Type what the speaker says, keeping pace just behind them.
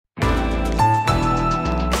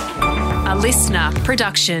A listener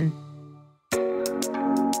production.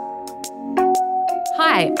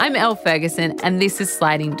 Hi, I'm Elle Ferguson, and this is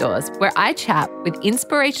Sliding Doors, where I chat with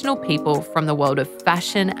inspirational people from the world of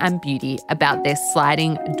fashion and beauty about their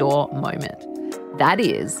sliding door moment. That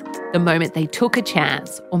is, the moment they took a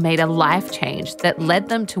chance or made a life change that led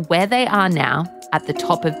them to where they are now at the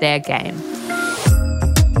top of their game.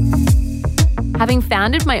 Having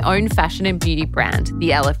founded my own fashion and beauty brand,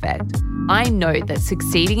 The Elle Effect, I know that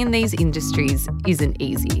succeeding in these industries isn't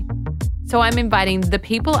easy. So I'm inviting the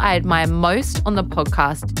people I admire most on the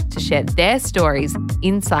podcast to share their stories,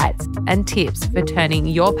 insights, and tips for turning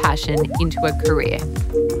your passion into a career.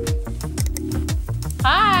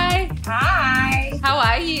 Hi. Hi. How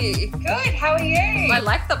are you? Good. How are you? I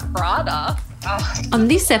like the Prada. Oh. On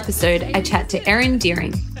this episode, I chat to Erin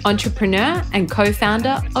Deering, entrepreneur and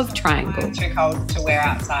co-founder of Triangle. It's too cold to wear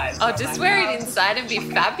outside. Oh, just wear it inside and be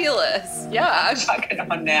fabulous. Yeah. Chuck it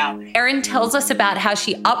on now. Erin tells us about how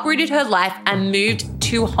she uprooted her life and moved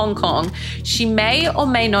to Hong Kong. She may or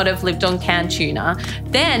may not have lived on canned tuna.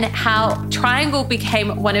 Then how Triangle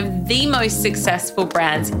became one of the most successful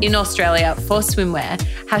brands in Australia for swimwear,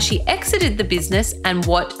 how she exited the business and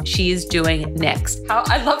what she is doing next.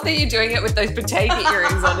 I love that you're doing it with those Bottega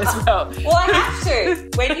earrings on as well. Well, I have to.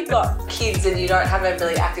 When you've got kids and you don't have a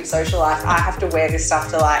really active social life, I have to wear this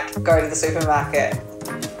stuff to go to the supermarket.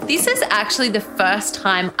 This is actually the first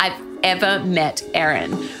time I've ever met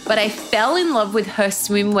Erin, but I fell in love with her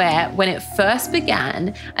swimwear when it first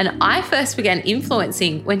began, and I first began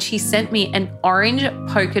influencing when she sent me an orange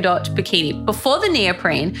polka dot bikini before the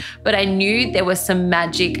neoprene, but I knew there was some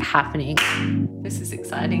magic happening. This is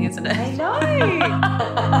exciting, isn't it? I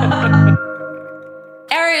know.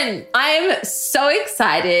 Erin, I'm so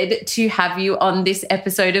excited to have you on this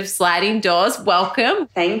episode of Sliding Doors. Welcome.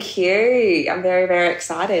 Thank you. I'm very, very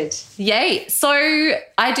excited. Yay. So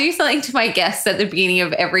I do something to my guests at the beginning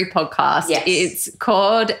of every podcast. Yes. It's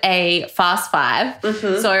called a Fast Five.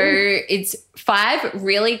 Mm-hmm. So it's 5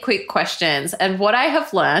 really quick questions. And what I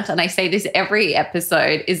have learned, and I say this every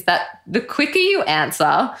episode, is that the quicker you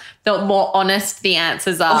answer, the more honest the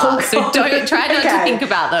answers are. Oh, so don't try not to think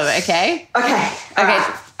about them, okay? Okay. Okay.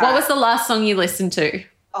 What was the last song you listened to?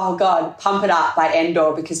 Oh, God. Pump It Up by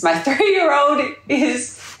Endor, because my 3-year-old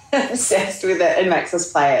is obsessed with it and makes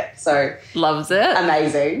us play it. So Loves it.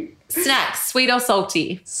 amazing. Snacks, sweet or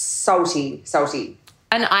salty? Salty.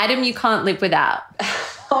 An item you can't live without.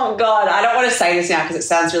 Oh, God, I don't want to say this now because it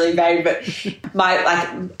sounds really vague, but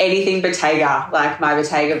anything Bottega, my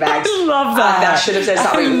Bottega bags. I love that. That should have said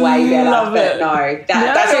something way better, but no.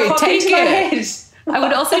 That's what popped into my head. I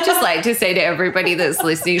would also just like to say to everybody that's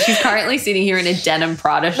listening, she's currently sitting here in a denim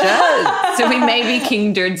Prada shirt, so we may be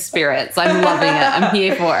kindred spirits. I'm loving it. I'm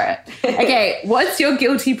here for it. Okay, what's your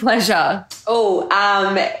guilty pleasure?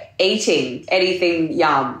 Eating anything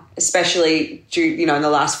yum, especially in the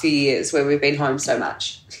last few years where we've been home so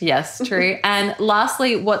much. Yes, true. And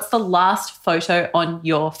lastly, what's the last photo on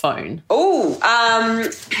your phone? Oh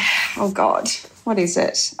God, what is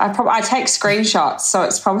it? I take screenshots, so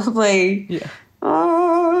it's probably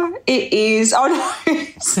it is. Oh no,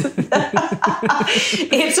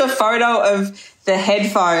 it's a photo of the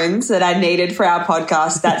headphones that I needed for our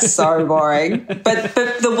podcast. That's so boring. But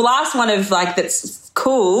the last one of that's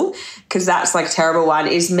cool, because that's a terrible one,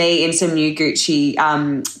 is me in some new Gucci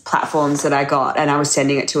platforms that I got, and I was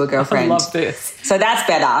sending it to a girlfriend. I love this. So that's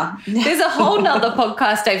better. There's a whole nother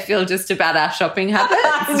podcast I feel just about our shopping habits.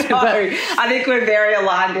 I think we're very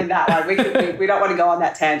aligned in that one. We don't want to go on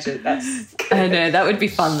that tangent. I know, that would be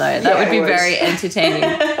fun though. That would be very entertaining.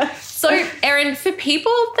 So, Erin, for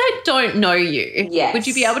people that don't know you, yes, would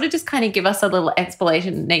you be able to just kind of give us a little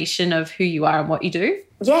explanation of who you are and what you do?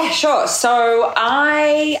 Yeah, sure. So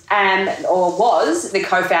I am, or was, the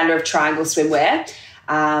co-founder of Triangle Swimwear.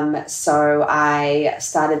 So I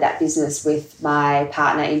started that business with my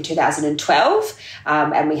partner in 2012,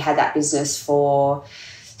 and we had that business for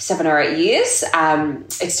 7 or 8 years.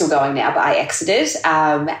 It's still going now, but I exited.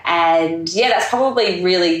 And yeah, that's probably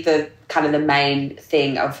really the main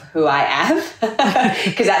thing of who I am,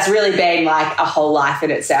 because that's really been a whole life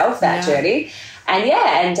in itself, that journey.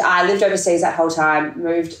 And I lived overseas that whole time,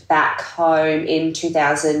 moved back home in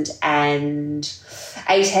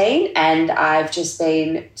 2018, and I've just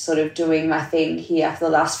been sort of doing my thing here for the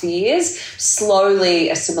last few years, slowly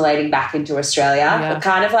assimilating back into Australia. Yeah. But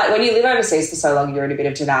kind of when you live overseas for so long, you're in a bit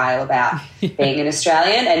of denial about being an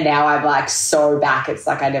Australian, and now I'm so back. It's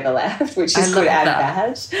I never left, which is good and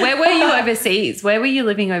bad. Where were you overseas? Where were you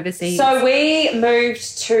living overseas? So we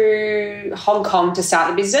moved to Hong Kong to start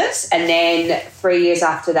the business, and then 3 years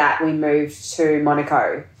after that we moved to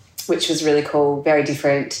Monaco. which was really cool, very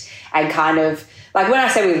different, and kind of like when I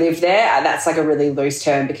say we lived there, that's like a really loose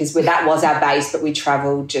term because that was our base, but we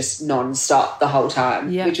travelled just non-stop the whole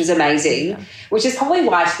time, which was amazing, which is probably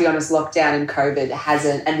why, to be honest, lockdown and COVID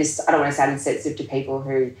hasn't, and this, I don't want to sound insensitive to people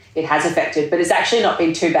who it has affected, but it's actually not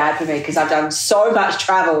been too bad for me because I've done so much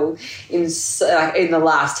travel in the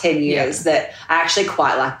last 10 years that I actually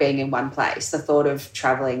quite like being in one place. The thought of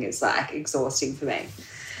travelling is like exhausting for me.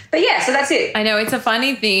 But yeah, so that's it. I know, it's a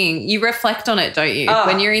funny thing. You reflect on it, don't you? Oh.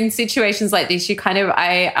 When you're in situations like this, you kind of,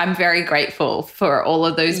 I'm very grateful for all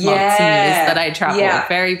of those months and years that I traveled. Yeah.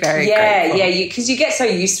 Very, very grateful. Yeah, because you get so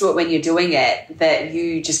used to it when you're doing it that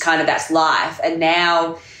you just kind of, that's life. And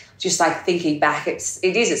now just like thinking back, it's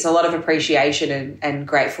a lot of appreciation and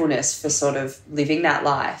gratefulness for sort of living that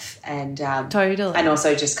life and totally. And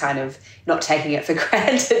also just kind of not taking it for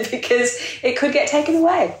granted because it could get taken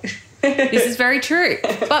away. This is very true.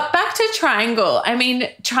 But back to Triangle. I mean,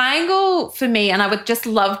 Triangle for me, and I would just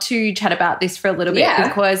love to chat about this for a little bit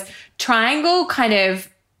because Triangle kind of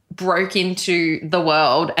broke into the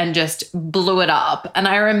world and just blew it up. And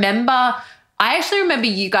I actually remember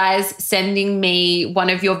you guys sending me one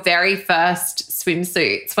of your very first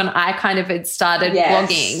swimsuits when I kind of had started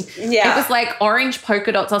blogging. Yeah. It was like orange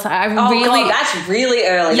polka dots. I was like, God, that's really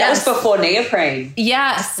early. Yes. That was before neoprene.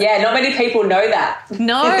 Yes. Yeah, not many people know that.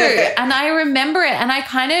 No. And I remember it. And I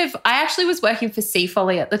actually was working for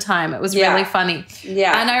Seafolly at the time. It was really funny.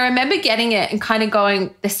 Yeah. And I remember getting it and kind of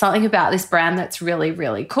going, there's something about this brand that's really,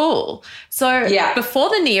 really cool. So before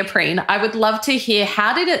the neoprene, I would love to hear,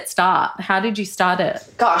 how did it start? How did you start it?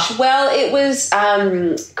 Gosh, well, it was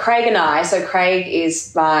Craig and I. So Craig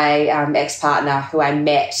is my ex-partner who I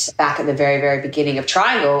met back at the very, very beginning of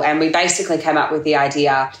Triangle. And we basically came up with the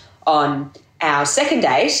idea on our second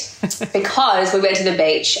date because we went to the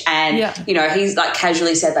beach and, you know, he's like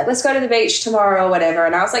casually said like, let's go to the beach tomorrow or whatever.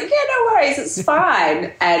 And I was like, yeah, no worries, it's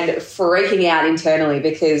fine. And freaking out internally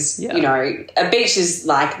because, you know, a beach is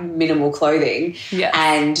like minimal clothing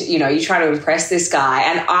and, you know, you try to impress this guy.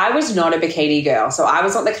 And I was not a bikini girl. So I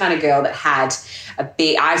was not the kind of girl that had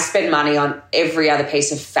I spent money on every other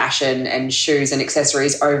piece of fashion and shoes and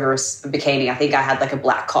accessories over a bikini. I think I had like a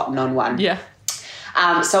black cotton on one. Yeah.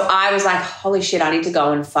 So I was like, holy shit, I need to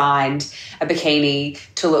go and find a bikini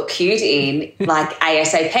to look cute in, like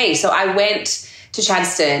ASAP. So I went to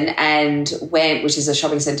Chadstone which is a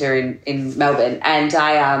shopping centre in Melbourne, and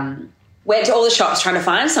I went to all the shops trying to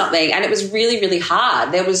find something, and it was really, really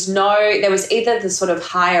hard. There was either the sort of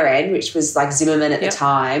higher end, which was like Zimmermann at the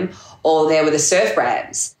time, or there were the surf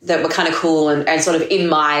brands that were kind of cool and sort of in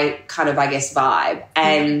my kind of, I guess, vibe.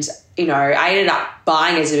 And you know, I ended up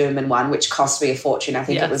buying a Zimmermann one, which cost me a fortune. I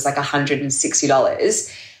think it was like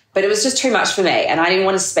 $160. But it was just too much for me, and I didn't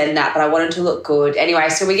want to spend that, but I wanted to look good. Anyway,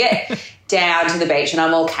 so we get down to the beach, and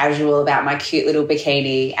I'm all casual about my cute little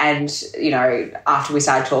bikini. And, you know, after we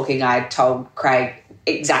started talking, I told Craig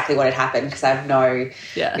exactly what had happened because I have you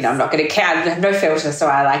know, I'm not going to count, I have no filter, so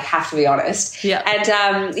I like have to be honest. Yeah. And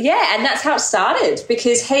and that's how it started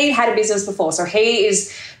because he had a business before. So he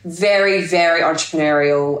is very, very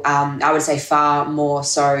entrepreneurial. I would say far more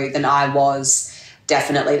so than I was.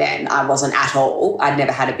 Definitely then. I wasn't at all. I'd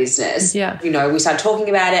never had a business. Yeah. You know, we started talking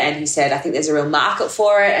about it and he said, I think there's a real market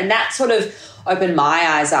for it. And that sort of opened my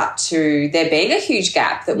eyes up to there being a huge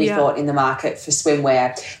gap that we thought in the market for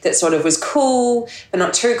swimwear that sort of was cool but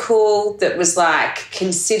not too cool, that was like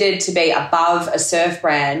considered to be above a surf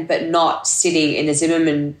brand but not sitting in a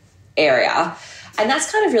Zimmermann area. And that's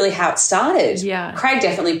kind of really how it started. Yeah. Craig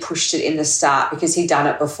definitely pushed it in the start because he'd done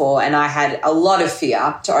it before, and I had a lot of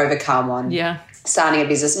fear to overcome on starting a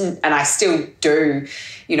business, and I still do,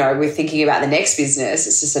 you know, with thinking about the next business.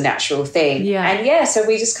 It's just a natural thing. Yeah. And so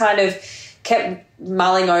we just kind of kept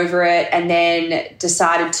mulling over it and then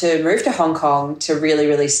decided to move to Hong Kong to really,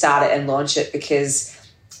 really start it and launch it because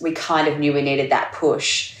we kind of knew we needed that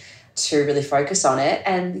push to really focus on it.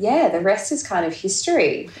 And the rest is kind of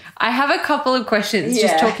history. I have a couple of questions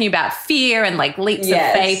just talking about fear and like leaps of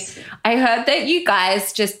faith. I heard that you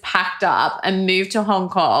guys just packed up and moved to Hong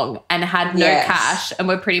Kong and had no cash and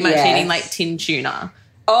were pretty much eating like tin tuna.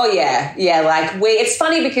 Oh yeah. Yeah. Like it's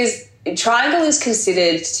funny because Triangle is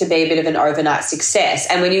considered to be a bit of an overnight success.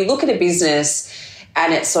 And when you look at a business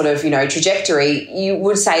and its sort of, you know, trajectory, you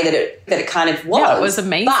would say that it kind of was. Yeah, it was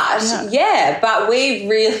amazing. But but we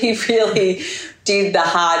really, really did the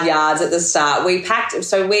hard yards at the start. We packed,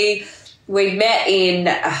 so we met in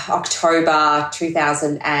October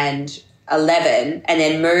 2011 and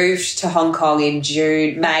then moved to Hong Kong in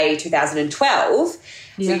May 2012.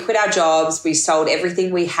 So we quit our jobs, we sold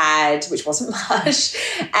everything we had, which wasn't much,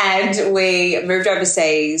 and we moved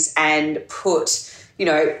overseas and put, you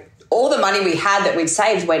know, all the money we had that we'd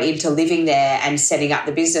saved went into living there and setting up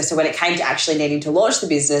the business. So when it came to actually needing to launch the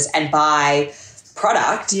business and buy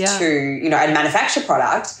product to, and manufacture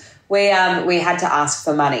product, we had to ask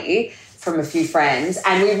for money from a few friends,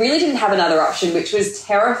 and we really didn't have another option, which was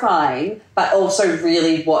terrifying, but also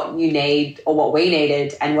really what you need, or what we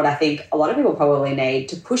needed, and what I think a lot of people probably need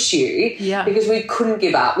to push you, because we couldn't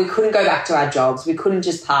give up. We couldn't go back to our jobs. We couldn't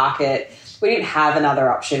just park it. We didn't have another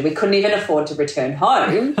option. We couldn't even afford to return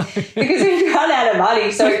home because we'd run out of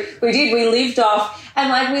money. So we lived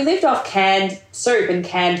off canned soup and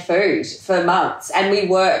canned food for months, and we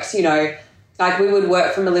worked, we would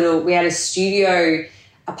work from we had a studio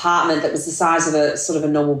apartment that was the size of a sort of a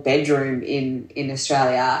normal bedroom in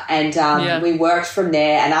Australia, and we worked from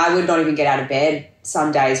there, and I would not even get out of bed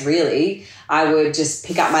some days, really. I would just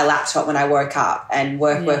pick up my laptop when I woke up and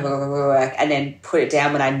work, and then put it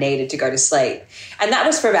down when I needed to go to sleep. And that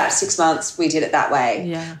was for about 6 months. We did it that way.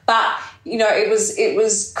 Yeah. But, it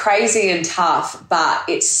was crazy and tough, but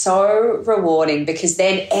it's so rewarding, because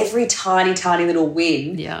then every tiny, tiny little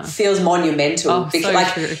win feels monumental.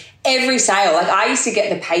 Because, true. Every sale, I used to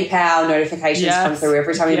get the PayPal notifications come through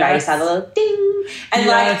every time you made a sale, a little ding. And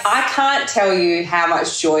I can't tell you how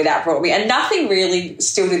much joy that brought me. And nothing really,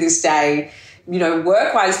 still to this day,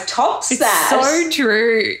 work-wise tops that. It's so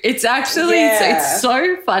true. It's actually, it's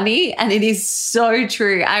so funny, and it is so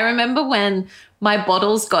true. I remember when my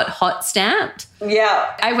bottles got hot stamped.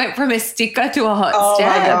 Yeah. I went from a sticker to a hot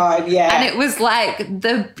stamp. Oh, my God, yeah. And it was like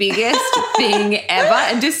the biggest thing ever.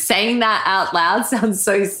 And just saying that out loud sounds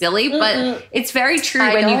so silly, but it's very true.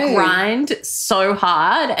 When you grind so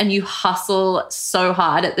hard and you hustle so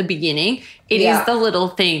hard at the beginning, it is the little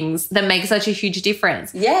things that make such a huge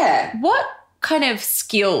difference. Yeah. What kind of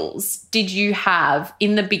skills did you have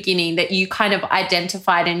in the beginning that you kind of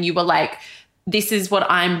identified and you were like, this is what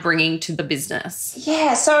I'm bringing to the business?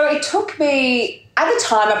 Yeah, so it took me, at the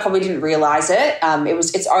time I probably didn't realise it.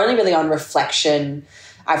 It's only really on reflection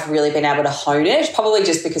I've really been able to hone it, probably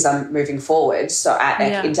just because I'm moving forward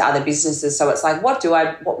into other businesses. So it's like, what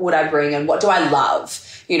would I bring, and what do I love?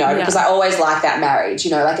 Because I always like that marriage,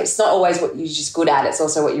 it's not always what you're just good at, it's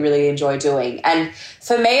also what you really enjoy doing. And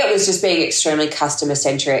for me, it was just being extremely customer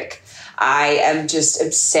centric. I am just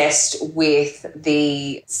obsessed with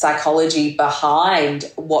the psychology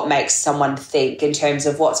behind what makes someone think, in terms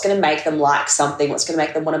of what's going to make them like something, what's going to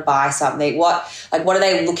make them want to buy something, what are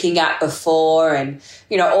they looking at before, and,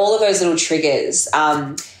 all of those little triggers.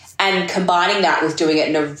 And combining that with doing it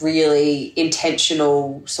in a really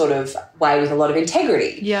intentional sort of way with a lot of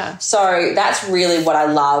integrity. Yeah. So that's really what I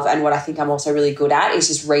love, and what I think I'm also really good at, is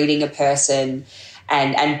just reading a person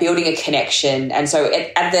and building a connection. And so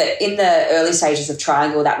in the early stages of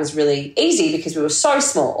Triangle, that was really easy because we were so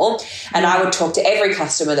small, and I would talk to every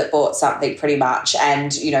customer that bought something pretty much,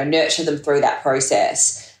 and, nurture them through that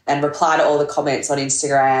process, and reply to all the comments on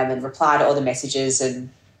Instagram, and reply to all the messages. And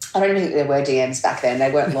I don't even think there were DMs back then.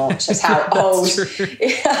 They weren't launched. That's how old.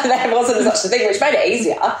 There wasn't such a thing, which made it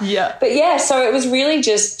easier. Yeah. But yeah, so it was really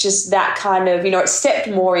just that kind of, it stepped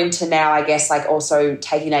more into now, I guess, also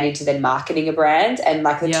taking that into then marketing a brand. And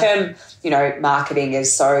the term, marketing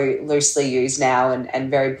is so loosely used now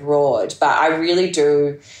and very broad. But I really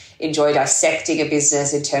do enjoy dissecting a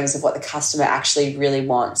business in terms of what the customer actually really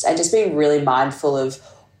wants, and just being really mindful of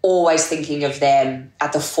always thinking of them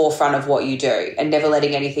at the forefront of what you do, and never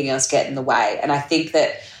letting anything else get in the way. And I think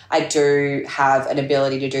that I do have an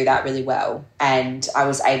ability to do that really well, and I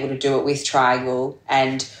was able to do it with Triangle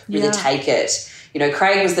and really take it.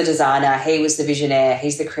 Craig was the designer, he was the visionaire,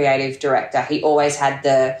 he's the creative director. He always had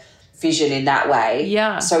the vision in that way.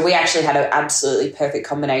 Yeah. So we actually had an absolutely perfect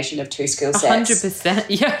combination of two skill sets. 100%.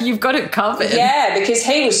 Yeah, you've got it covered. Yeah, because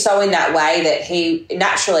he was so in that way that he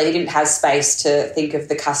didn't have space to think of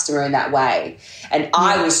the customer in that way. And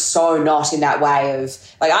I was so not in that way of,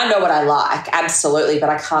 I know what I like, absolutely, but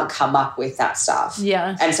I can't come up with that stuff.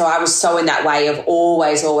 Yeah. And so I was so in that way of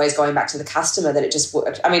always going back to the customer that it just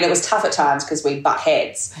worked. I mean, it was tough at times because we butt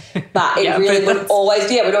heads, but it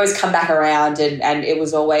would always come back around, and it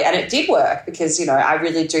was always, and it did work, because, I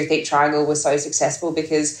really do think Triangle was so successful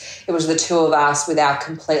because it was the two of us with our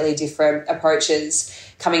completely different approaches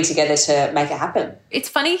coming together to make it happen. It's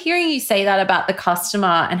funny hearing you say that about the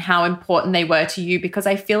customer and how important they were to you, because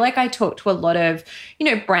I feel like I talk to a lot of,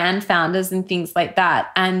 brand founders and things like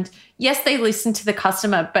that. And yes, they listen to the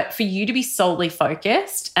customer, but for you to be solely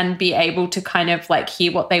focused and be able to kind of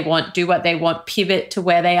hear what they want, do what they want, pivot to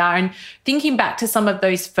where they are. And thinking back to some of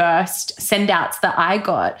those first send outs that I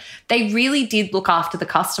got, they really did look after the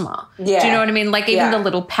customer. Yeah. Do you know what I mean? Even the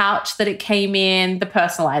little pouch that it came in, the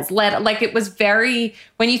personalized letter, it was very,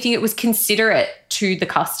 when you think it was considerate to the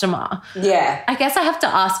customer. Yeah. I guess I have to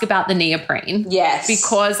ask about the neoprene. Yes.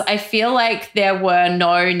 Because I feel like there were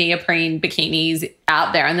no neoprene bikinis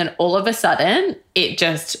out there. And then all of a sudden it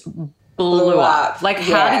just blew up. Like,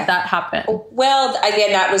 how did that happen? Well,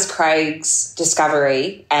 again, that was Craig's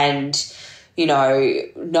discovery and, you know,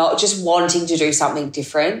 not just wanting to do something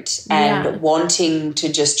different and wanting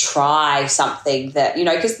to just try something that, you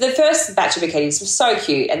know, because the first batch of bikinis were so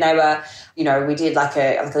cute and they were, you know, we did like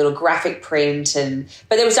a little graphic print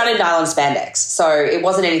but it was done in nylon spandex. So it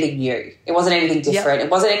wasn't anything new. It wasn't anything different. It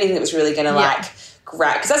wasn't anything that was really going to like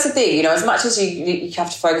grab. Because that's the thing, you know, as much as you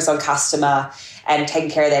have to focus on customer and taking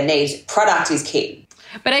care of their needs, product is king.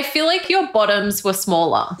 But I feel like your bottoms were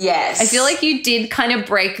smaller. Yes. I feel like you did kind of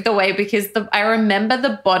break the way because I remember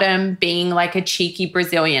the bottom being like a cheeky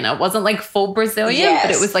Brazilian. It wasn't like full Brazilian,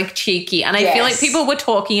 but it was like cheeky. And I feel like people were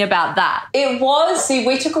talking about that. It was. See,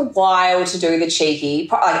 we took a while to do the cheeky,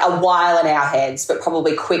 like a while in our heads, but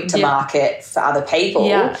probably quick to market for other people.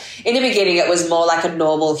 Yeah. In the beginning, it was more like a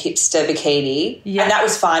normal hipster bikini. Yeah. And that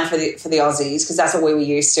was fine for the Aussies because that's what we were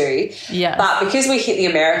used to. Yeah. But because we hit the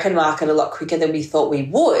American market a lot quicker than we thought we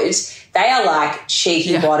would, they are like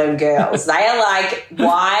cheeky bottom girls. They are like,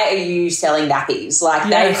 why are you selling nappies? Like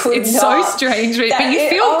they could it's not. So strange, but you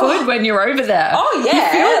feel good when you're over there. Oh yeah,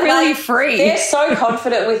 you feel really like, free. They're so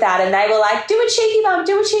confident with that, and they were like, "Do a cheeky bum,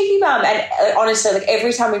 do a cheeky bum." And honestly, like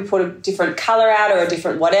every time we put a different color out or a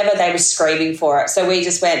different whatever, they were screaming for it. So we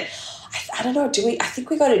just went, I don't know, I think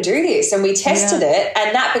we got to do this. And we tested it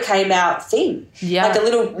and that became our thing. Yeah. Like a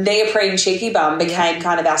little neoprene cheeky bum became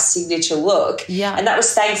kind of our signature look. Yeah. And that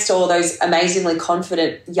was thanks to all those amazingly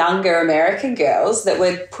confident younger American girls that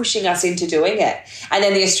were pushing us into doing it. And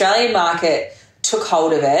then the Australian market took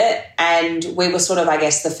hold of it and we were sort of, I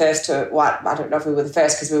guess, the first to, I don't know if we were the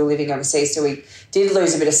first because we were living overseas, so we did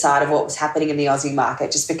lose a bit of sight of what was happening in the Aussie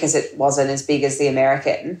market just because it wasn't as big as the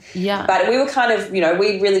American. Yeah. But we were kind of, you know,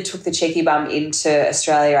 we really took the cheeky bum into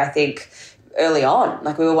Australia, I think, early on.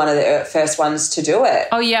 Like we were one of the first ones to do it.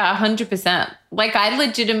 Oh, yeah, 100%. Like I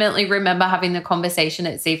legitimately remember having the conversation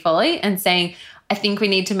at Sea Folly and saying, I think we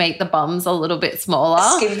need to make the bums a little bit smaller.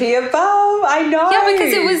 Skimpier bum, I know. Yeah,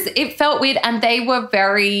 because it felt weird and they were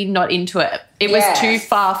very not into it. It was too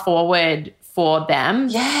far forward for them.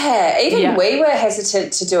 Yeah, even we were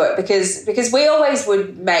hesitant to do it because we always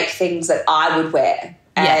would make things that I would wear.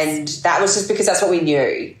 And that was just because that's what we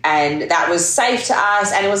knew. And that was safe to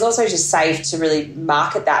us. And it was also just safe to really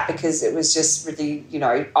market that because it was just really, you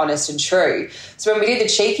know, honest and true. So when we did the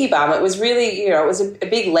cheeky bum, it was really, you know, it was a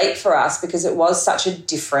big leap for us because it was such a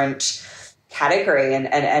different category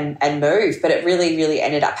and move, but it really, really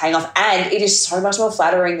ended up paying off. And it is so much more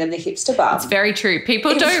flattering than the hipster bum. It's very true.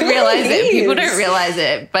 People don't realize it. People don't realize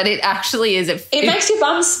it, but it actually is. It makes your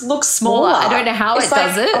bums look smaller. I don't know how it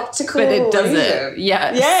does it, but it does it.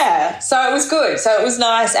 Yeah. Yeah. So it was good. So it was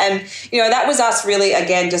nice. And, you know, that was us really,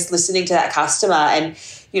 again, just listening to that customer. And,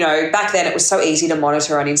 you know, back then it was so easy to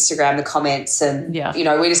monitor on Instagram the comments and, you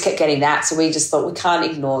know, we just kept getting that. So we just thought we can't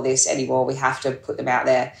ignore this anymore. We have to put them out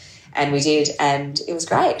there. And we did, and it was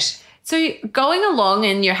great. So going along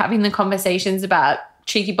and you're having the conversations about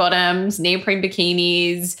cheeky bottoms, neoprene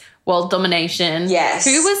bikinis, world domination. Yes.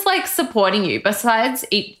 Who was like supporting you besides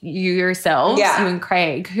you yourselves, you and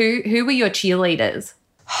Craig? Who were your cheerleaders?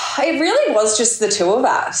 It really was just the two of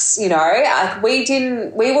us, you know. We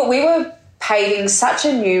were paving such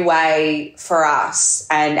a new way for us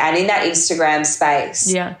and in that Instagram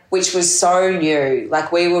space, which was so new.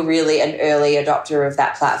 Like we were really an early adopter of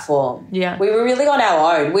that platform. Yeah. We were really on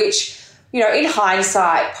our own, which, you know, in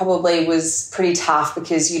hindsight probably was pretty tough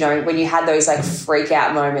because, you know, when you had those like freak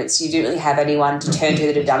out moments, you didn't really have anyone to turn to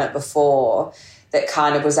that had done it before that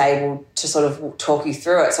kind of was able to sort of talk you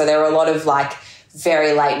through it. So there were a lot of like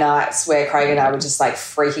very late nights where Craig and I were just like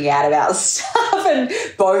freaking out about stuff and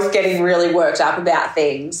both getting really worked up about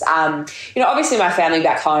things. You know, obviously my family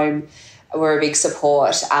back home were a big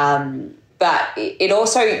support, but it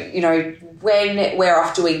also, you know, when we're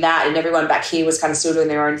off doing that and everyone back here was kind of still doing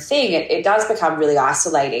their own thing, it does become really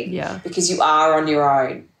isolating because you are on your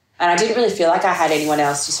own. And I didn't really feel like I had anyone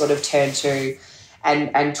else to sort of turn to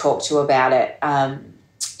and talk to about it.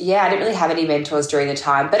 I didn't really have any mentors during the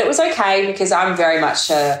time, but it was okay because I'm very much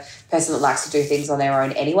a person that likes to do things on their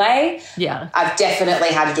own anyway. Yeah. I've definitely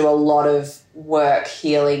had to do a lot of work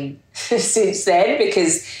healing since then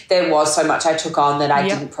because there was so much I took on that I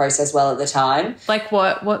didn't process well at the time. Like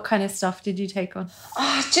what kind of stuff did you take on?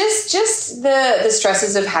 Just the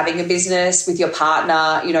stresses of having a business with your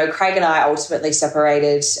partner. You know, Craig and I ultimately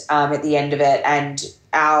separated at the end of it, and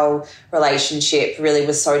our relationship really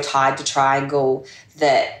was so tied to Triangle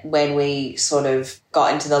that when we sort of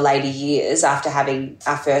got into the later years after having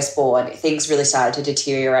our firstborn, things really started to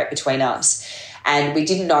deteriorate between us. And we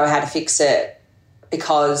didn't know how to fix it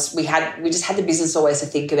because we just had the business always to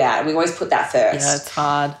think about, and we always put that first. Yeah, it's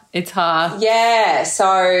hard. It's hard. Yeah. So,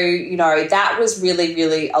 that was really,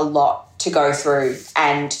 really a lot to go through,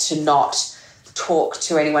 and to not talk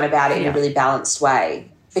to anyone about it in a really balanced way.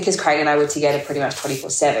 Because Craig and I were together pretty much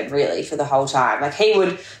 24/7, really, for the whole time. Like, he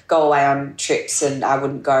would go away on trips and I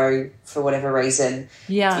wouldn't go for whatever reason,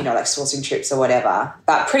 like sourcing trips or whatever.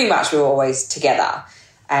 But pretty much we were always together.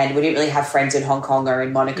 And we didn't really have friends in Hong Kong or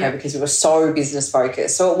in Monaco because we were so business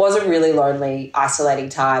focused. So it was a really lonely, isolating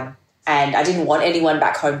time. And I didn't want anyone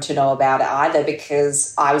back home to know about it either,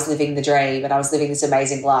 because I was living the dream and I was living this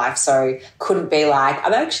amazing life. So couldn't be like,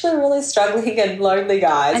 I'm actually really struggling and lonely,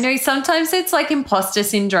 guys. I know sometimes it's like imposter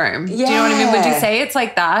syndrome. Yeah. Do you know what I mean? Would you say it's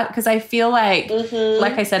like that? Because I feel like,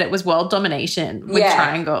 like I said, it was world domination with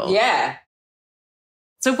Triangle. Yeah.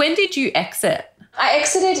 So when did you exit? I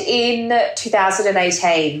exited in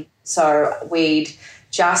 2018. So we'd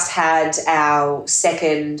just had our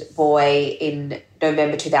second boy in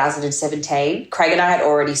November 2017. Craig and I had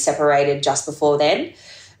already separated just before then,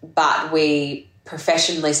 but we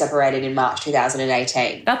professionally separated in March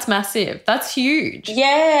 2018. That's massive. That's huge.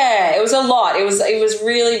 Yeah, it was a lot. It was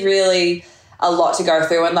really, really a lot to go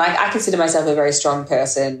through. And like, I consider myself a very strong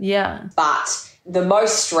person. Yeah. But the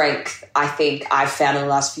most strength I think I've found in the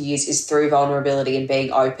last few years is through vulnerability and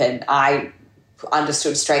being open. I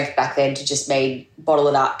understood strength back then to just mean bottle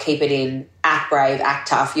it up, keep it in, act brave, act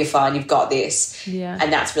tough, you're fine, you've got this. Yeah.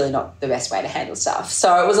 And that's really not the best way to handle stuff.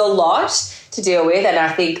 So it was a lot to deal with, and I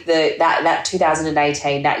think that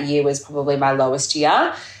 2018, that year was probably my lowest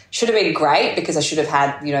year. Should have been great because I should have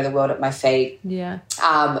had, the world at my feet. Yeah.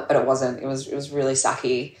 But it wasn't. It was really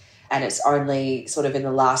sucky. And it's only sort of in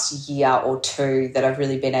the last year or two that I've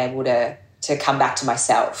really been able to come back to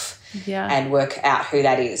myself. Yeah. And work out who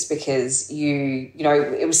that is, because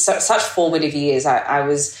it was such formative years.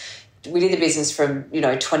 We did the business from,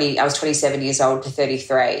 I was 27 years old to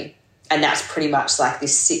 33. And that's pretty much like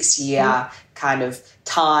this 6-year kind of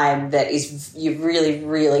time that is you're really,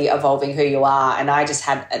 really evolving who you are. And I just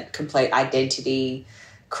had a complete identity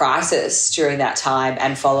crisis during that time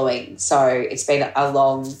and following. So it's been a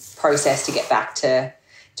long process to get back to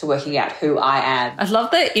working out who I am. I love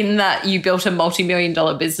that in that you built a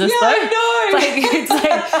multi-million-dollar business, though. I know. Like, it's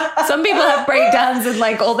like some people have breakdowns and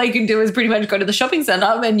like all they can do is pretty much go to the shopping centre,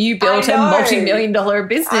 and you built a multi-million-dollar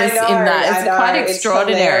business in that. It's quite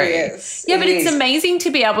extraordinary. It's amazing to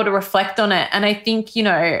be able to reflect on it. And I think,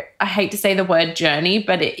 I hate to say the word journey,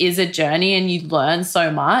 but it is a journey and you learn so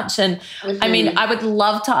much. And I mean, I would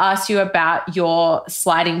love to ask you about your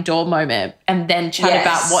sliding door moment and then chat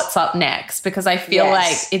about what's up next, because I feel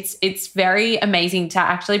like it's very amazing to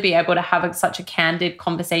actually be able to have such a candid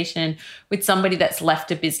conversation with somebody that's left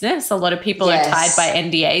a business. A lot of people are tied by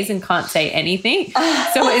NDAs and can't say anything.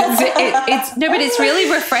 So it's really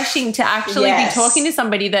refreshing to actually be talking to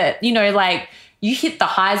somebody that, like, you hit the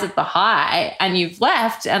highs at the high and you've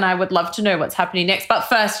left, and I would love to know what's happening next. But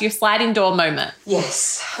first, your sliding door moment.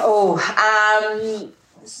 Yes. Oh,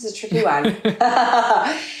 this is a tricky one.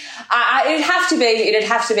 It'd have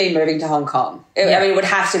to be moving to Hong Kong. I mean, it would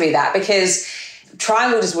have to be that, because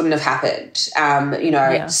Triangle just wouldn't have happened,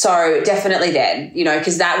 So definitely then,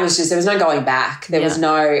 because that was just, there was no going back. There was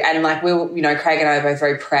no, and like we were, Craig and I are both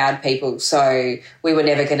very proud people. So we were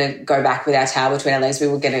never going to go back with our tail between our legs. We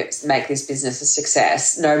were going to make this business a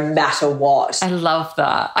success no matter what. I love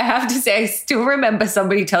that. I have to say, I still remember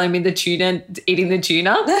somebody telling me eating the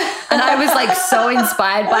tuna. And I was like so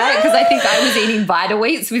inspired by it, because I think I was eating Vita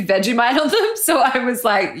Wheats with Vegemite on them. So I was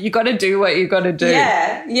like, you got to do what you got to do.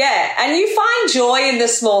 Yeah, yeah. And you find joy in the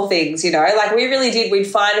small things, like we really did. We'd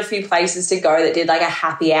find a few places to go that did like a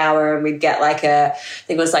happy hour, and we'd get like I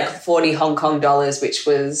think it was like 40 Hong Kong dollars, which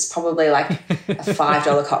was probably like a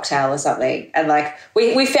 $5 cocktail or something. And like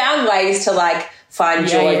we found ways to like find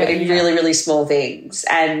joy, but in really, really small things.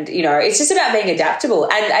 And, it's just about being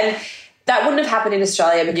adaptable. And that wouldn't have happened in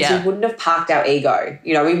Australia, because we wouldn't have parked our ego.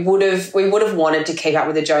 We would have wanted to keep up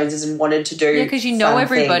with the Joneses and wanted to do because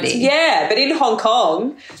everybody. Things. Yeah, but in Hong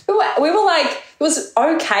Kong, we were like, it was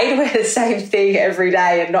okay to wear the same thing every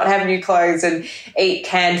day and not have new clothes and eat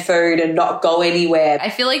canned food and not go anywhere. I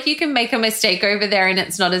feel like you can make a mistake over there and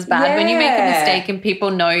it's not as bad. When you make a mistake and people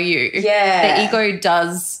know you, the ego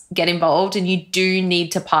does get involved, and you do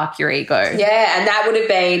need to park your ego. Yeah, and that would have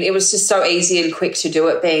been, it was just so easy and quick to do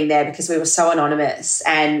it being there, because we were so anonymous.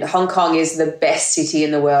 And Hong Kong is the best city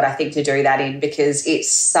in the world, I think, to do that in, because it's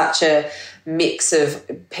such a mix of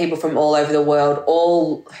people from all over the world,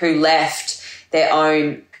 all who left their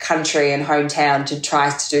own country and hometown to try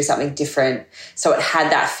to do something different. So it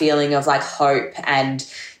had that feeling of like hope and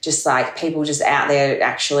just like people just out there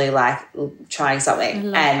actually like trying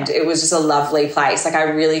something. And it was just a lovely place. Like I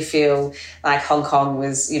really feel like Hong Kong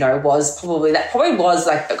was, was probably was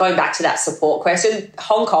like going back to that support question.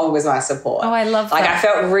 Hong Kong was my support. Oh, I love that. Like I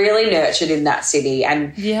felt really nurtured in that city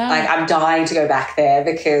and like I'm dying to go back there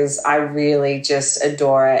because I really just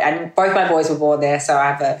adore it. And both my boys were born there, so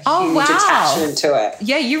I have a huge attachment to it.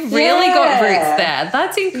 Yeah, you really got roots there.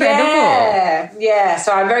 That's incredible. Yeah.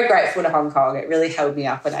 So I'm very grateful to Hong Kong. It really held me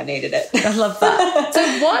up when I needed it. I love that. So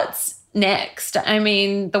what's next? I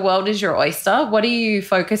mean, the world is your oyster. What are you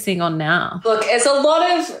focusing on now? Look, it's a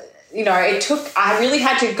lot of, I really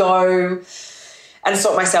had to go and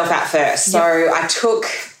sort myself out first. So I took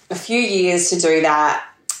a few years to do that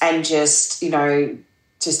and just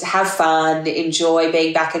have fun, enjoy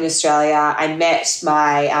being back in Australia. I met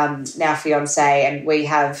my now fiance and we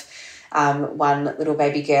have one little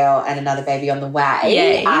baby girl and another baby on the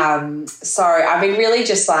way. So I've been really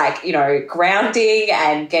just like, grounding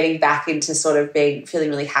and getting back into sort of feeling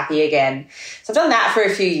really happy again. So I've done that for a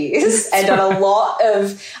few years and done a lot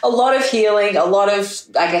of healing, a lot of,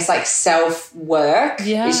 I guess, like self-work, which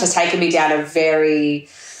has taken me down a very,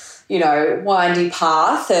 windy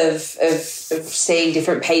path of seeing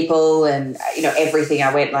different people and, everything.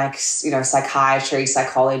 I went like, psychiatry,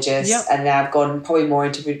 psychologist, and now I've gone probably more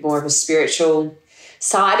into more of a spiritual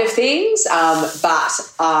side of things.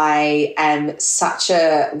 But I am such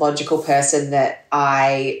a logical person that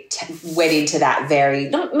I went into that very,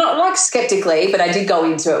 not like skeptically, but I did go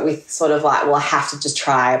into it with sort of like, well, I have to just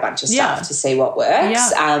try a bunch of stuff to see what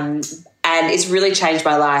works. And it's really changed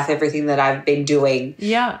my life, everything that I've been doing.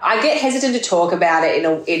 Yeah. I get hesitant to talk about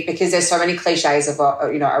it because there's so many cliches of,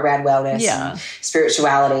 around wellness and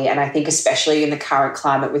spirituality. And I think especially in the current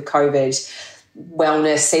climate with COVID,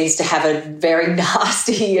 wellness seems to have a very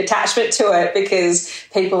nasty attachment to it because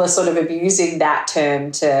people are sort of abusing that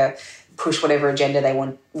term to push whatever agenda they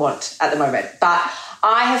want at the moment. But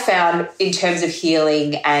I have found in terms of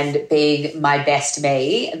healing and being my best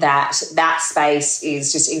me that space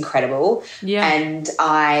is just incredible. Yeah. And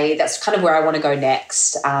that's kind of where I want to go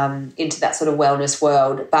next, into that sort of wellness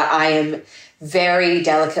world. But I am very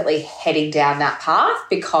delicately heading down that path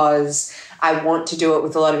because I want to do it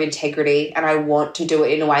with a lot of integrity and I want to do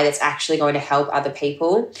it in a way that's actually going to help other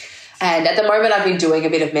people. And at the moment, I've been doing a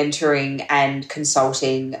bit of mentoring and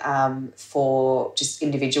consulting for just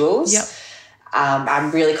individuals. Yep.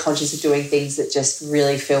 I'm really conscious of doing things that just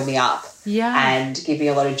really fill me up and give me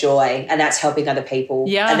a lot of joy, and that's helping other people.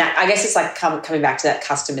 Yeah. And that, I guess it's like coming back to that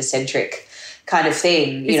customer-centric kind of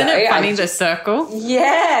thing. Isn't it funny, the circle?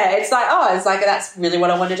 Yeah. It's like that's really what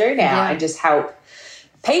I want to do now and just help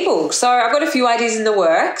people. So I've got a few ideas in the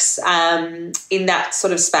works in that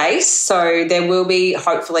sort of space. So there will be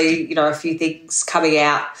hopefully, a few things coming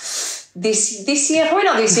out this year, probably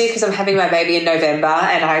not this year because I'm having my baby in November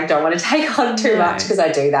and I don't want to take on too much because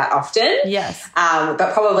I do that often. Yes.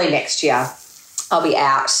 But probably next year I'll be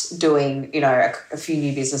out doing, a few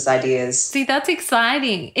new business ideas. See, that's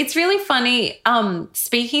exciting. It's really funny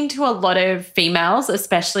speaking to a lot of females,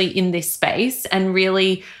 especially in this space, and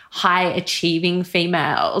really high achieving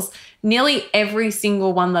females. Nearly every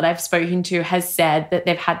single one that I've spoken to has said that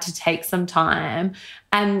they've had to take some time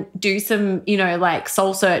and do some, like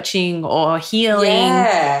soul searching or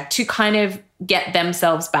healing to kind of get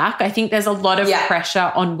themselves back. I think there's a lot of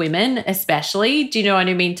pressure on women especially. Do you know what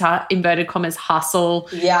I mean? To, inverted commas, hustle,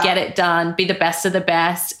 get it done, be the best of the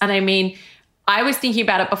best. And I mean, I was thinking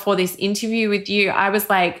about it before this interview with you. I was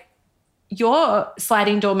like, your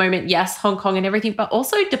sliding door moment, yes, Hong Kong and everything, but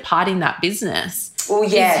also departing that business. Oh,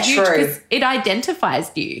 yeah, true. Because it identifies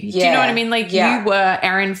you. Yeah. Do you know what I mean? Like you were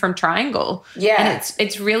Erin from Triangle. Yeah. And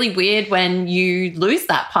it's really weird when you lose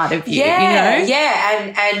that part of you, Yeah,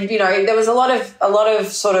 and there was a lot of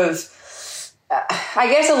sort of, I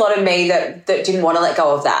guess a lot of me that didn't want to let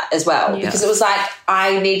go of that as well because it was like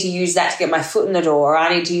I need to use that to get my foot in the door, or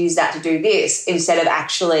I need to use that to do this, instead of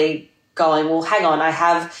actually going, well, hang on, I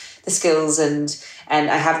have the skills and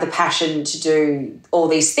I have the passion to do all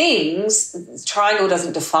these things. Triangle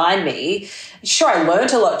doesn't define me. Sure, I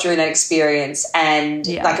learned a lot during that experience and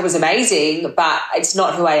it was amazing, but it's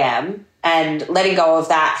not who I am. And letting go of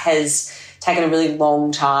that has taken a really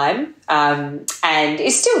long time and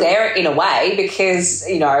it's still there in a way because,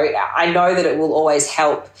 I know that it will always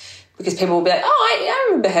help because people will be like, oh, I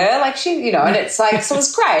remember her, like she, and it's like, so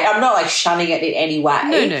it's great. I'm not like shunning it in any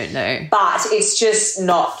way. No. But it's just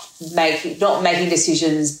not making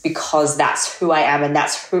decisions because that's who I am and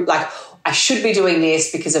that's who, like, I should be doing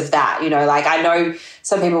this because of that, like I know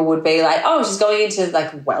some people would be like, oh, she's going into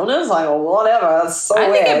like wellness, like, or whatever. That's so weird.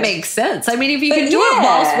 I think it makes sense. I mean, if you can do it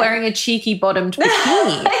whilst wearing a cheeky bottomed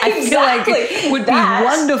bikini, I feel like it would be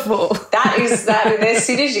wonderful. There's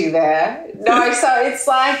synergy there. No, so it's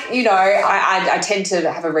like, you know, I tend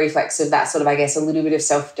to have a reflex of that sort of, I guess, a little bit of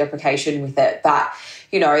self-deprecation with it. But,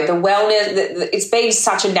 you know, the wellness, it's been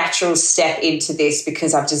such a natural step into this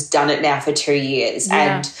because I've just done it now for 2 years.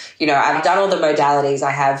 Yeah. And, you know, I've done all the modalities.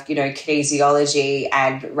 I have, you know, kinesiology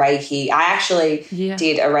and Reiki. I actually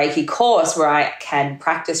did a Reiki course where I can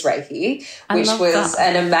practice Reiki, which was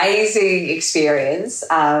an amazing experience.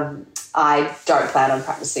 I don't plan on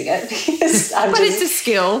practicing it because it's a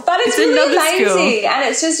skill. But it's really amazing. Skill. And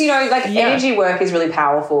it's just, you know, like energy work is really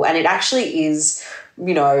powerful, and it actually is,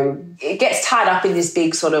 you know, it gets tied up in this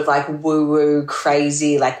big sort of like woo-woo,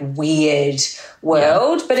 crazy, like weird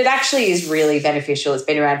world, but it actually is really beneficial. It's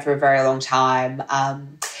been around for a very long time.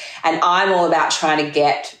 And I'm all about trying to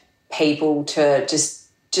get people to just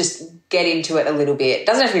get into it a little bit. It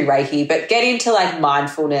doesn't have to be Reiki, but get into like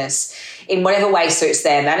mindfulness in whatever way suits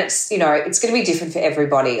them. And it's, you know, it's going to be different for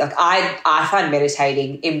everybody. Like I find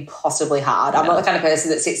meditating impossibly hard. I'm not the kind of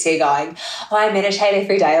person that sits here going, oh, I meditate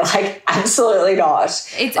every day. Like, absolutely not.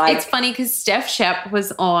 It's funny because Steph Shep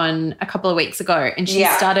was on a couple of weeks ago, and she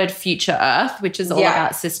started Future Earth, which is all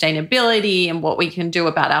about sustainability and what we can do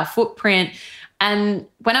about our footprint. And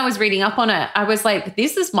when I was reading up on it, I was like,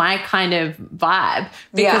 this is my kind of vibe,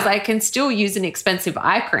 because I can still use an expensive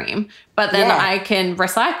eye cream, but then I can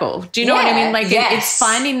recycle. Do you know what I mean? Like it's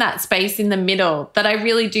finding that space in the middle that I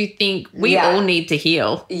really do think we all need to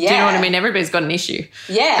heal. Do you know what I mean? Everybody's got an issue.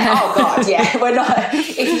 Yeah. Oh God. Yeah. We're not,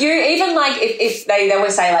 if you even like, if they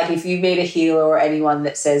always say like, if you meet a healer or anyone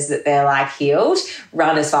that says that they're like healed,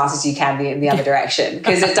 run as fast as you can in the other direction,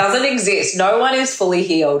 because it doesn't exist. No one is fully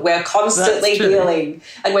healed. We're constantly healing.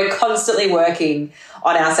 And we're constantly working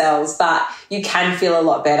on ourselves, but you can feel a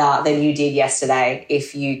lot better than you did yesterday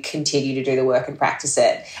if you continue to do the work and practice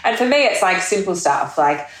it. And for me, it's like simple stuff.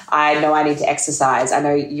 Like, I know I need to exercise. I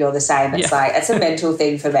know you're the same. It's like, it's a mental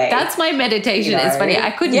thing for me. That's my meditation. You know? It's funny.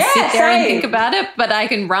 I couldn't sit there and think about it, but I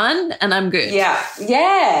can run and I'm good. Yeah.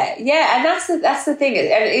 And that's the thing.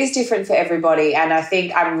 And it is different for everybody. And I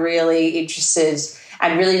think I'm really interested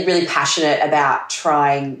and really, really passionate about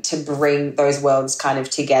trying to bring those worlds kind of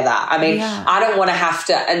together. I mean, I don't want to have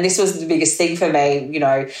to, and this was the biggest thing for me, you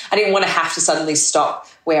know, I didn't want to have to suddenly stop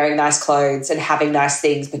wearing nice clothes and having nice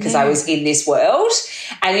things because I was in this world,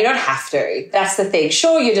 and you don't have to. That's the thing.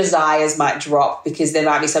 Sure, your desires might drop because there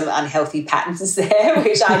might be some unhealthy patterns there,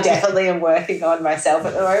 which I definitely am working on myself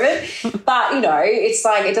at the moment. But, you know, it's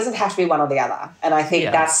like it doesn't have to be one or the other. And I think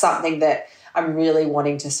that's something that I'm really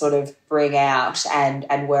wanting to sort of bring out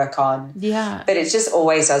and work on. Yeah. But it just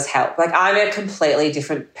always does help. Like, I'm a completely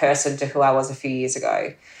different person to who I was a few years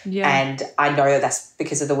ago. Yeah. And I know that that's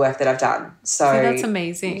because of the work that I've done. So that's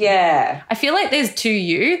amazing. Yeah. I feel like there's two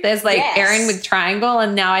you. There's like Erin with Triangle,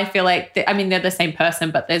 and now I feel like, they're the same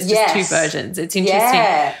person, but there's just two versions. It's interesting.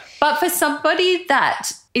 Yeah. But for somebody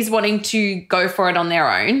that is wanting to go for it on their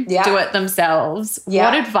own, do it themselves,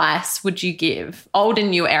 what advice would you give? Old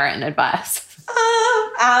and new Erin advice.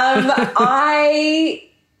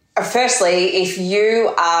 Firstly, if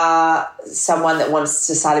you are someone that wants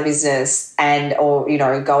to start a business or, you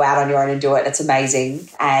know, go out on your own and do it, it's amazing.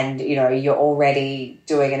 And, you know, you're already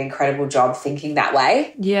doing an incredible job thinking that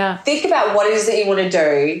way. Yeah. Think about what it is that you want to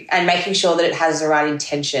do and making sure that it has the right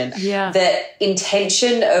intention. Yeah. The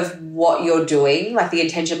intention of what you're doing, like the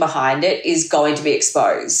intention behind it, is going to be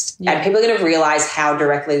exposed. Yeah. And people are going to realize how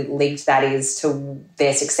directly linked that is to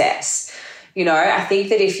their success. You know, I think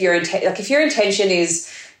that if your intention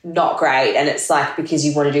is not great and it's like because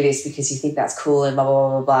you want to do this because you think that's cool and blah, blah, blah,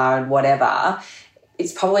 blah, blah and whatever,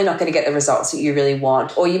 it's probably not going to get the results that you really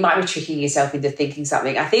want, or you might be tricking yourself into thinking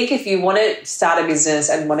something. I think if you want to start a business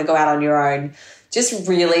and want to go out on your own, just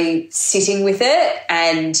really sitting with it,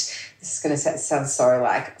 and this is going to sound so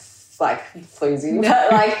like floozy,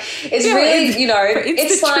 but like it's really, you know,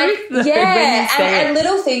 it's like, and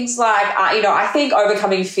little things like, you know, I think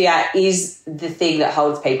overcoming fear is the thing that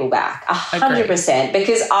holds people back 100%,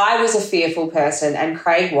 because I was a fearful person and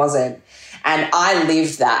Craig wasn't. And I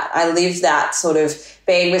lived that sort of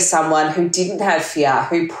being with someone who didn't have fear,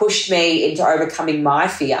 who pushed me into overcoming my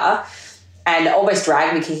fear and almost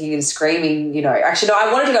dragged me kicking and screaming, you know. Actually, no,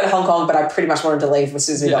 I wanted to go to Hong Kong, but I pretty much wanted to leave as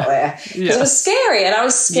soon as we got there because it was scary and I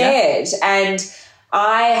was scared. Yeah. And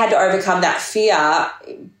I had to overcome that fear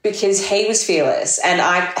because he was fearless and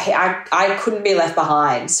I couldn't be left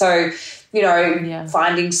behind. So, you know,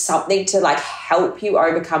 finding something to like help you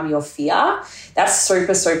overcome your fear, that's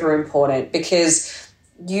super, super important, because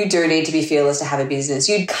you do need to be fearless to have a business.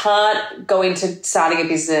 You can't go into starting a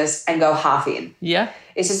business and go half in. Yeah.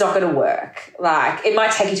 It's just not going to work. Like, it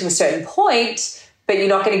might take you to a certain point, but you're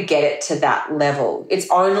not going to get it to that level. It's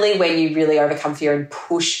only when you really overcome fear and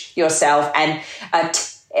push yourself and are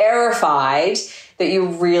terrified that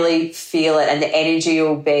you'll really feel it, and the energy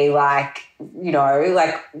will be like, you know,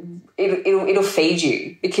 like it'll feed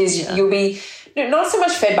you, because you'll be not so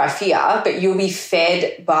much fed by fear, but you'll be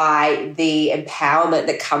fed by the empowerment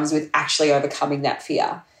that comes with actually overcoming that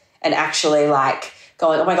fear and actually like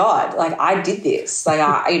going, oh my God, like I did this,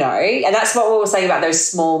 like you know, and that's what we were saying about those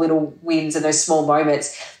small little wins and those small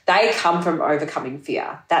moments. They come from overcoming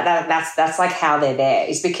fear. That's like how they're there,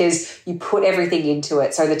 is because you put everything into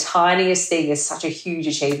it. So the tiniest thing is such a huge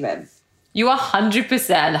achievement. You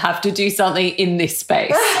 100% have to do something in this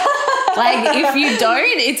space. Like, if you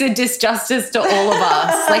don't, it's a disjustice to all of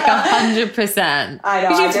us. Like 100%. I know.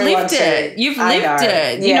 Because you've lived it. You've lived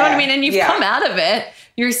it. You know what I mean? And you've come out of it.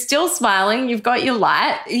 You're still smiling. You've got your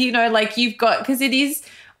light. You know, like you've got, because it is,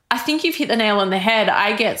 I think you've hit the nail on the head.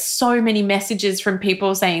 I get so many messages from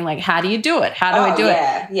people saying like, how do you do it? How do I do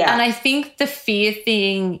it? Yeah. And I think the fear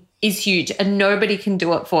thing is huge, and nobody can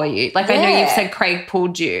do it for you. Like I know you've said Craig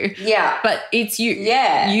pulled you. Yeah. But it's you.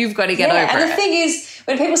 Yeah. You've got to get over it. And the thing is,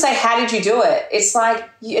 when people say, how did you do it? It's like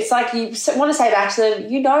you want to say back to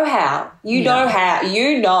them, you know how. You know how.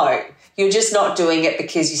 You know. You're just not doing it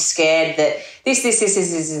because you're scared that this,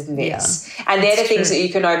 and this. Yeah, and they're the things that you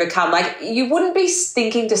can overcome. Like, you wouldn't be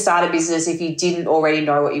thinking to start a business if you didn't already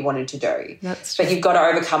know what you wanted to do. That's true. But you've got to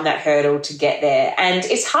overcome that hurdle to get there. And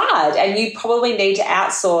it's hard, and you probably need to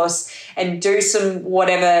outsource and do some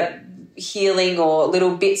whatever healing or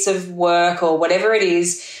little bits of work or whatever it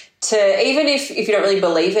is, to, even if you don't really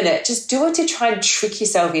believe in it, just do it to try and trick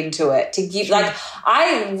yourself into it. To give, like,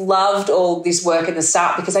 I loved all this work in the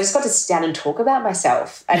start because I just got to sit down and talk about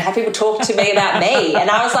myself and have people talk to me about me.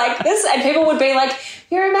 And I was like, this, and people would be like,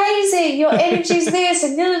 you're amazing, your energy's this,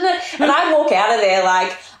 and and I'd walk out of there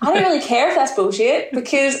like, I don't really care if that's bullshit,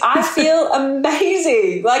 because I feel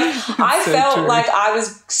amazing. Like, I felt like I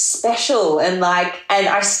was special, and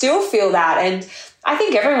I still feel that. And I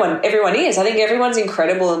think everyone is. I think everyone's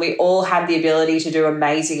incredible, and we all have the ability to do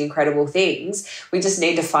amazing, incredible things. We just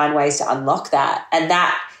need to find ways to unlock that. And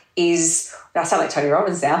that is, I sound like Tony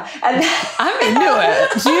Robbins now. And I'm into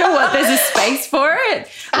it. Do you know what? There's a space for it.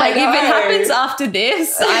 Like, if it happens after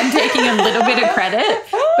this, I'm taking a little bit of credit.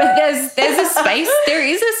 But there's a space. There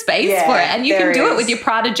is a space for it, and you can do it with your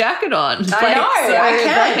Prada jacket on. I know. I can.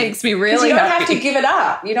 That makes me really happy. You don't have to give it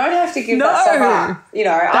up. You don't have to give that stuff up. You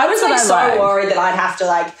know, I was like so worried that I'd have to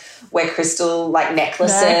like wear crystal like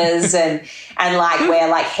necklaces and like wear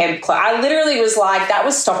like hemp clothes. I literally was like, that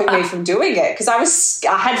was stopping me from doing it, because I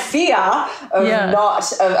had fear of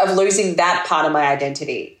of losing that part of my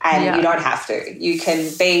identity. And you don't have to. You can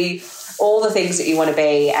be all the things that you want to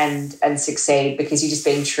be and succeed, because you're just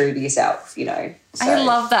being true to yourself, you know. So. I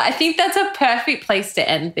love that. I think that's a perfect place to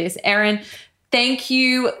end this. Erin, thank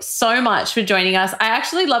you so much for joining us. I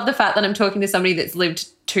actually love the fact that I'm talking to somebody that's lived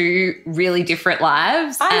two really different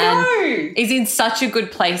lives and is in such a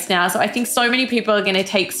good place now. So I think so many people are going to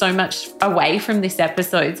take so much away from this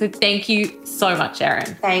episode. So thank you so much, Erin.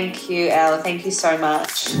 Thank you, Elle. Thank you so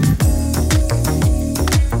much.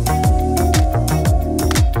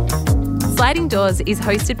 Sliding Doors is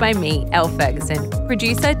hosted by me, Elle Ferguson,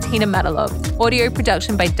 producer Tina Matalov, audio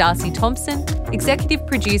production by Darcy Thompson, executive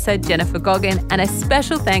producer Jennifer Goggin, and a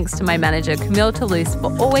special thanks to my manager Camille Toulouse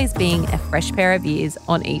for always being a fresh pair of ears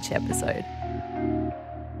on each episode.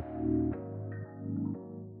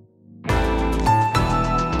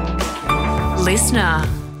 Listener.